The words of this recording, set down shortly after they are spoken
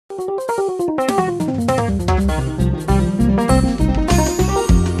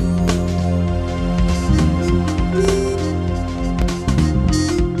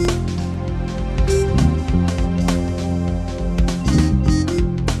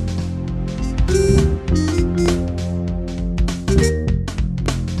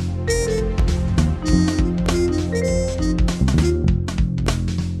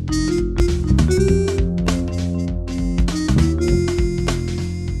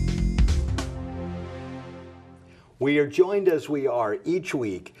We are joined as we are each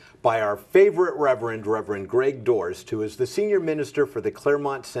week by our favorite Reverend, Reverend Greg Dorst, who is the Senior Minister for the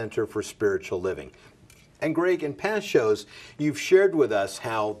Claremont Center for Spiritual Living. And Greg, in past shows, you've shared with us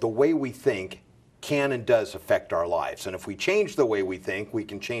how the way we think can and does affect our lives. And if we change the way we think, we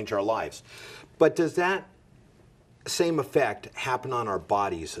can change our lives. But does that same effect happen on our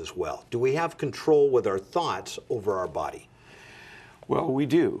bodies as well? Do we have control with our thoughts over our body? Well, we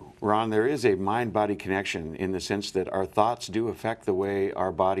do, Ron. There is a mind-body connection in the sense that our thoughts do affect the way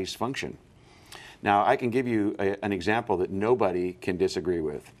our bodies function. Now, I can give you an example that nobody can disagree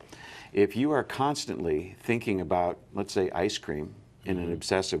with. If you are constantly thinking about, let's say, ice cream in an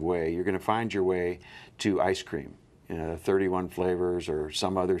obsessive way, you're going to find your way to ice cream. 31 flavors or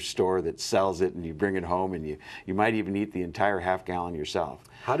some other store that sells it, and you bring it home, and you might even eat the entire half gallon yourself.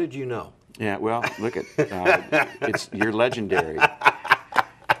 How did you know? Yeah, well, look at you're legendary.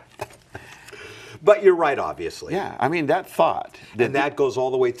 But you're right, obviously. Yeah, I mean, that thought. And that goes all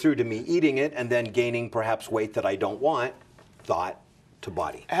the way through to me eating it and then gaining perhaps weight that I don't want, thought to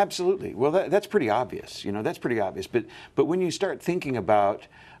body. Absolutely. Well, that's pretty obvious. That's pretty obvious. But when you start thinking about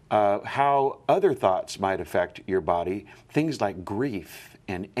how other thoughts might affect your body, things like grief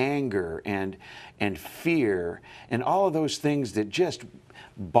and anger and fear and all of those things that just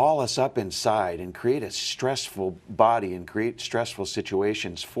ball us up inside and create a stressful body and create stressful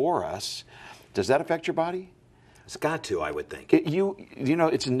situations for us, does that affect your body? It's got to, I would think.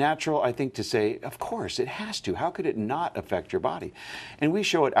 It's natural, I think, to say, of course, it has to. How could it not affect your body? And we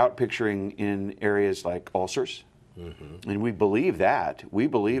show it out picturing in areas like ulcers. Mm-hmm. And we believe that. We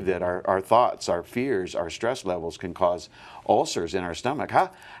believe that our thoughts, our fears, our stress levels can cause ulcers in our stomach.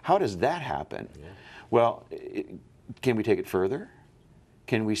 How does that happen? Yeah. Well, can we take it further?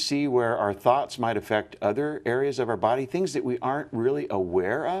 Can we see where our thoughts might affect other areas of our body, things that we aren't really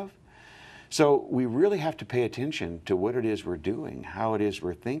aware of? So we really have to pay attention to what it is we're doing, how it is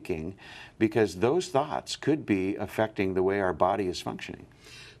we're thinking, because those thoughts could be affecting the way our body is functioning.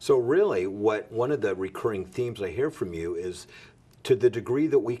 So really, one of the recurring themes I hear from you is to the degree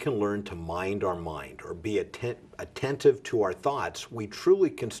that we can learn to mind our mind or be attentive to our thoughts, we truly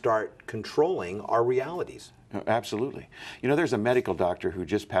can start controlling our realities. Absolutely. There's a medical doctor who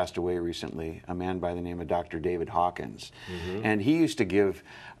just passed away recently, a man by the name of Dr. David Hawkins. Mm-hmm. And he used to give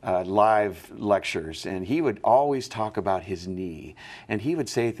live lectures, and he would always talk about his knee. And he would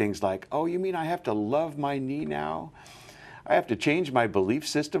say things like, "Oh, you mean I have to love my knee now? I have to change my belief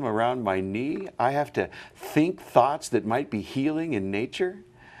system around my knee? I have to think thoughts that might be healing in nature?"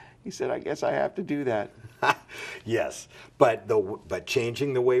 He said, "I guess I have to do that." Yes, but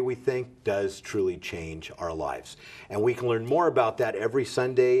changing the way we think does truly change our lives. And we can learn more about that every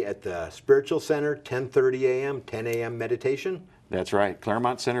Sunday at the Spiritual Center, 10:30 a.m., 10 a.m. meditation. That's right,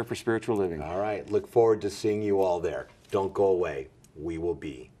 Claremont Center for Spiritual Living. All right, look forward to seeing you all there. Don't go away. We will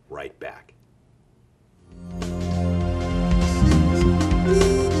be right back.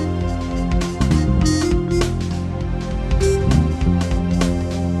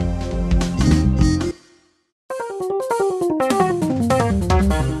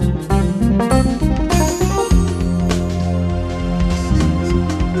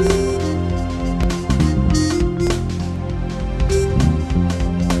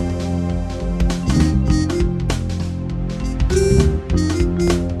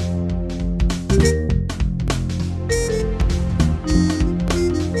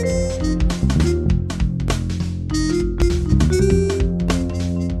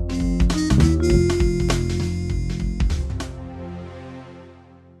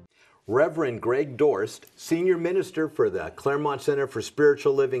 Reverend Greg Dorst, Senior Minister for the Claremont Center for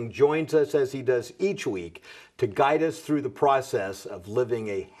Spiritual Living, joins us as he does each week to guide us through the process of living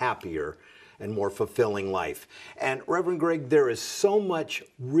a happier and more fulfilling life. And Reverend Greg, there is so much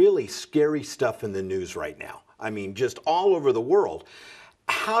really scary stuff in the news right now. I mean, just all over the world.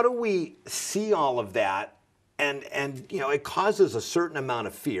 How do we see all of that? And it causes a certain amount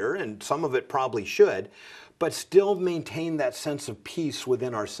of fear, and some of it probably should, but still maintain that sense of peace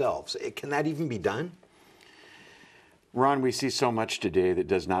within ourselves. Can that even be done? Ron, we see so much today that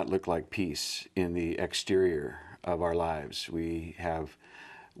does not look like peace in the exterior of our lives. We have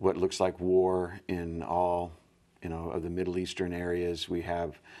what looks like war in all, of the Middle Eastern areas. We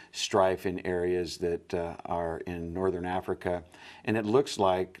have strife in areas that are in Northern Africa. And it looks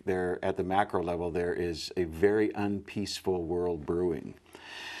like there, at the macro level, there is a very unpeaceful world brewing.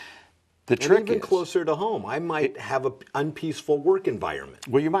 The trick even is, closer to home, I might have an unpeaceful work environment.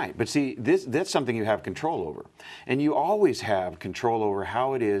 well, you might, but see, that's something you have control over. And you always have control over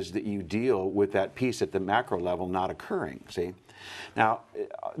how it is that you deal with that peace at the macro level not occurring, see? Now,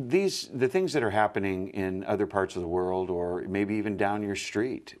 the things that are happening in other parts of the world, or maybe even down your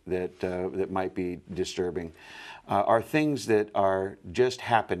street that might be disturbing, are things that are just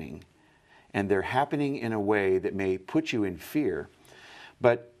happening. And they're happening in a way that may put you in fear.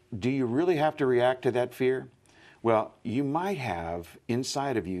 But do you really have to react to that fear? Well, you might have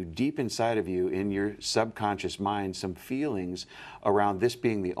inside of you, deep inside of you, in your subconscious mind, some feelings around this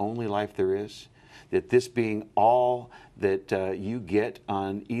being the only life there is, that this being all that you get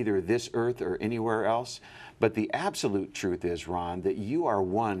on either this earth or anywhere else. But the absolute truth is, Ron, that you are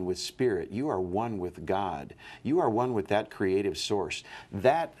one with Spirit. You are one with God. You are one with that creative source.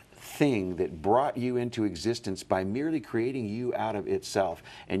 That thing that brought you into existence by merely creating you out of itself.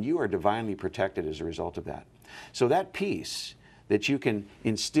 And you are divinely protected as a result of that. So that peace that you can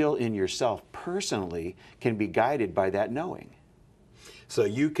instill in yourself personally can be guided by that knowing. So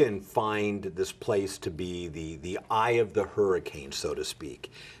you can find this place to be the eye of the hurricane, so to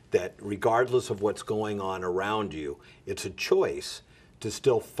speak, that regardless of what's going on around you, it's a choice to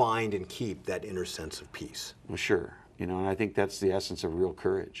still find and keep that inner sense of peace. Well, sure. And I think that's the essence of real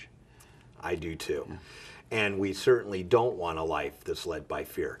courage. I do too. Yeah. And we certainly don't want a life that's led by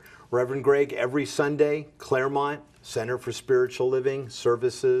fear. Reverend Greg, every Sunday, Claremont Center for Spiritual Living,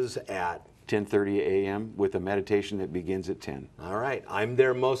 services at 10:30 a.m. with a meditation that begins at 10. All right. I'm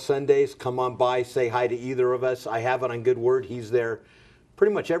there most Sundays. Come on by, say hi to either of us. I have it on good word. He's there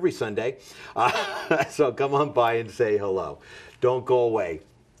pretty much every Sunday. So come on by and say hello. Don't go away.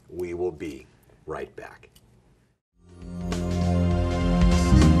 We will be right back.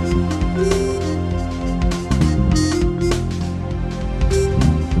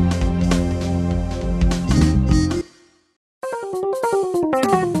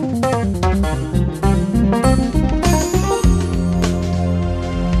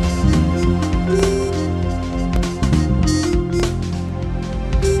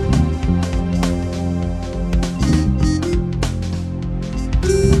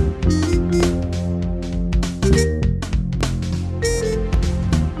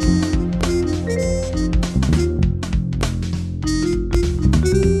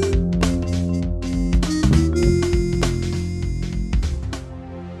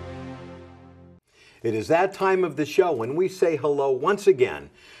 It is that time of the show when we say hello once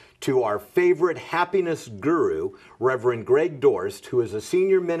again to our favorite happiness guru, Reverend Greg Dorst, who is a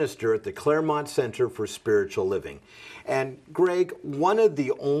senior minister at the Claremont Center for Spiritual Living. And Greg, one of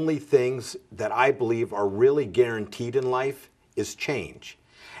the only things that I believe are really guaranteed in life is change.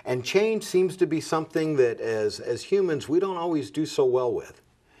 And change seems to be something that as humans, we don't always do so well with.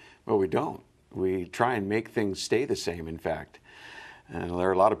 Well, we don't. We try and make things stay the same, in fact. And there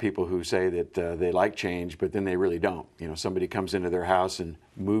are a lot of people who say that they like change, but then they really don't. Somebody comes into their house and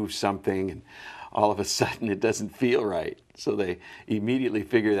moves something, and all of a sudden it doesn't feel right. So they immediately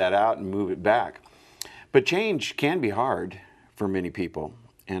figure that out and move it back. But change can be hard for many people,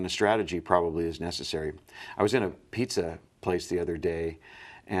 and a strategy probably is necessary. I was in a pizza place the other day,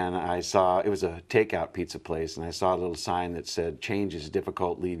 and I saw, it was a takeout pizza place, and I saw a little sign that said, "Change is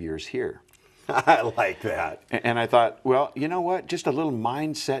difficult, leave yours here." I like that. And I thought, well, you know what? Just a little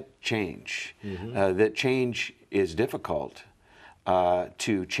mindset change. That change is difficult.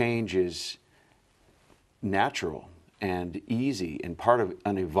 To change is natural and easy and part of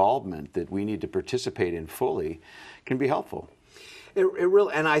an evolvement that we need to participate in fully can be helpful. It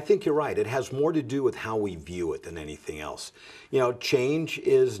really, and I think you're right. It has more to do with how we view it than anything else. Change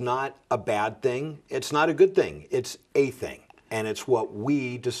is not a bad thing. It's not a good thing. It's a thing. And it's what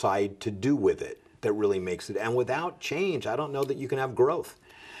we decide to do with it that really makes it. And without change, I don't know that you can have growth.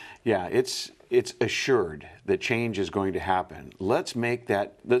 Yeah, it's assured that change is going to happen. Let's make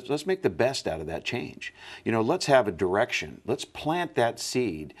the best out of that change. Let's have a direction. Let's plant that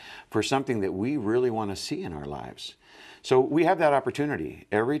seed for something that we really want to see in our lives. So we have that opportunity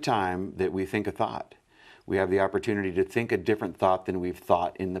every time that we think a thought. We have the opportunity to think a different thought than we've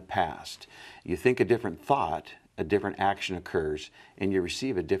thought in the past. You think a different thought, a different action occurs, and you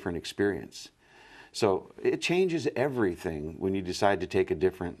receive a different experience. So it changes everything when you decide to take a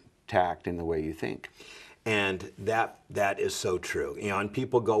different tact in the way you think. And that is so true. And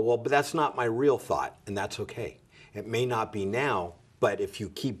people go, well, but that's not my real thought, and that's okay. It may not be now, but if you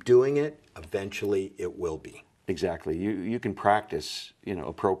keep doing it, eventually it will be. Exactly. You can practice,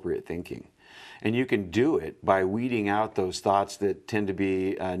 appropriate thinking. And you can do it by weeding out those thoughts that tend to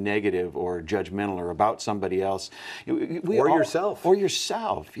be negative or judgmental or about somebody else. Yourself. Or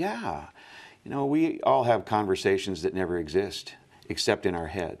yourself, yeah. We all have conversations that never exist, except in our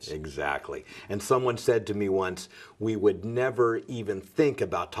heads. Exactly. And someone said to me once, we would never even think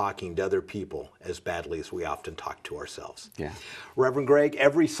about talking to other people as badly as we often talk to ourselves. Yeah. Reverend Greg,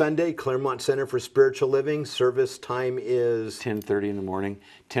 every Sunday, Claremont Center for Spiritual Living, service time is 10:30 in the morning,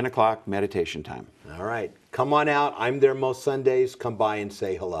 10 o'clock meditation time. All right. Come on out. I'm there most Sundays. Come by and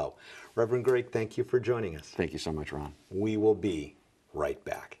say hello. Reverend Greg, thank you for joining us. Thank you so much, Ron. We will be right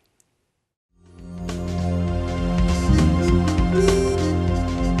back.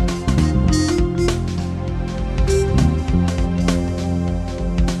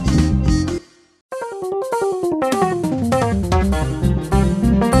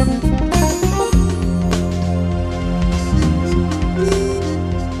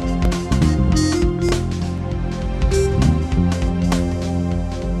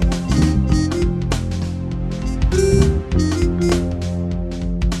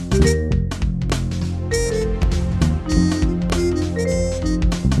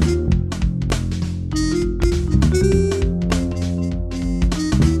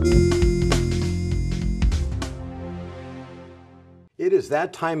 It is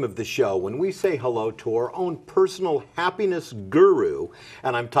that time of the show when we say hello to our own personal happiness guru,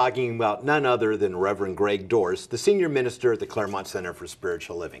 and I'm talking about none other than Reverend Greg Dorst, the senior minister at the Claremont Center for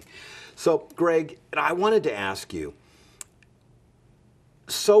Spiritual Living. So, Greg, I wanted to ask you,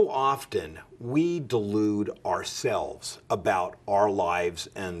 so often we delude ourselves about our lives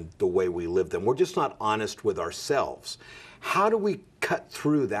and the way we live them. We're just not honest with ourselves. How do we cut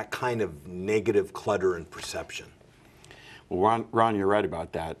through that kind of negative clutter and perception? Well, Ron, you're right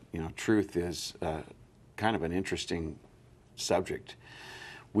about that. Truth is kind of an interesting subject.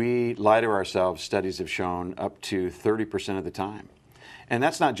 We lie to ourselves, studies have shown, up to 30% of the time. And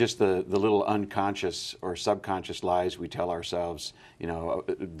that's not just the little unconscious or subconscious lies we tell ourselves,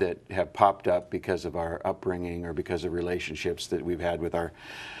 that have popped up because of our upbringing or because of relationships that we've had with our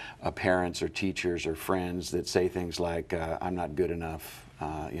parents or teachers or friends that say things like, I'm not good enough,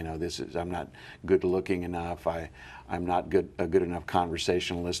 I'm not good looking enough, I'm not a good enough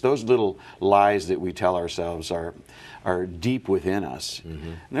conversationalist. Those little lies that we tell ourselves are deep within us. Mm-hmm.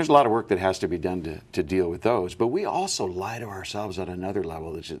 And there's a lot of work that has to be done to deal with those. But we also lie to ourselves at another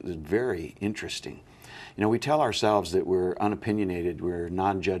level that's very interesting. We tell ourselves that we're unopinionated, we're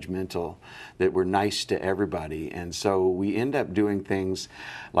non-judgmental, that we're nice to everybody. And so we end up doing things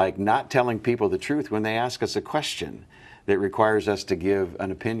like not telling people the truth when they ask us a question that requires us to give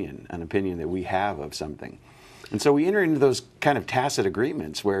an opinion that we have of something. And so we enter into those kind of tacit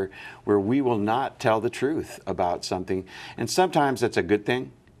agreements where we will not tell the truth about something. And sometimes that's a good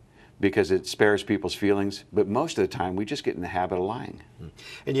thing because it spares people's feelings, but most of the time we just get in the habit of lying.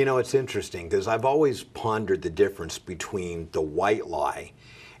 And it's interesting because I've always pondered the difference between the white lie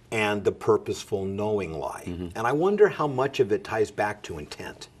and the purposeful knowing lie. Mm-hmm. And I wonder how much of it ties back to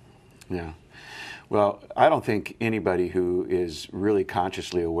intent. Yeah. Well, I don't think anybody who is really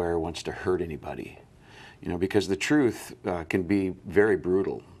consciously aware wants to hurt anybody, because the truth can be very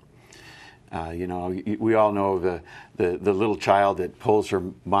brutal. We all know the little child that pulls her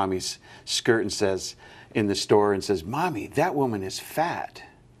mommy's skirt and says, in the store, and says, "Mommy, that woman is fat."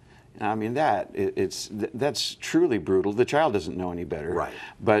 I mean, that's truly brutal. The child doesn't know any better, right?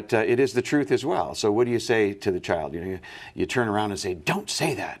 But it is the truth as well. So what do you say to the child? You turn around and say, "Don't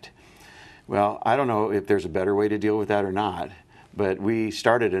say that." Well, I don't know if there's a better way to deal with that or not, but we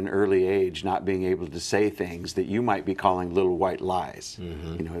started at an early age not being able to say things that you might be calling little white lies.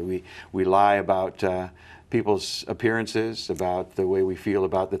 Mm-hmm. We lie about people's appearances, about the way we feel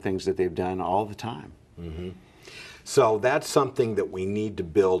about the things that they've done all the time. Mm-hmm. So that's something that we need to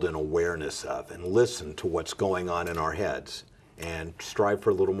build an awareness of and listen to what's going on in our heads and strive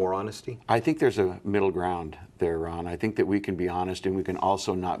for a little more honesty. I think there's a middle ground there, Ron. I think that we can be honest and we can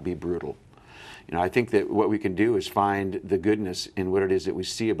also not be brutal. I think that what we can do is find the goodness in what it is that we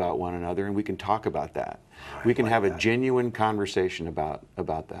see about one another, and we can talk about that. We can have a genuine conversation about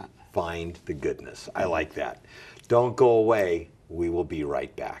that. Find the goodness. I like that. Don't go away. We will be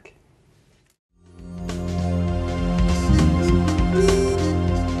right back.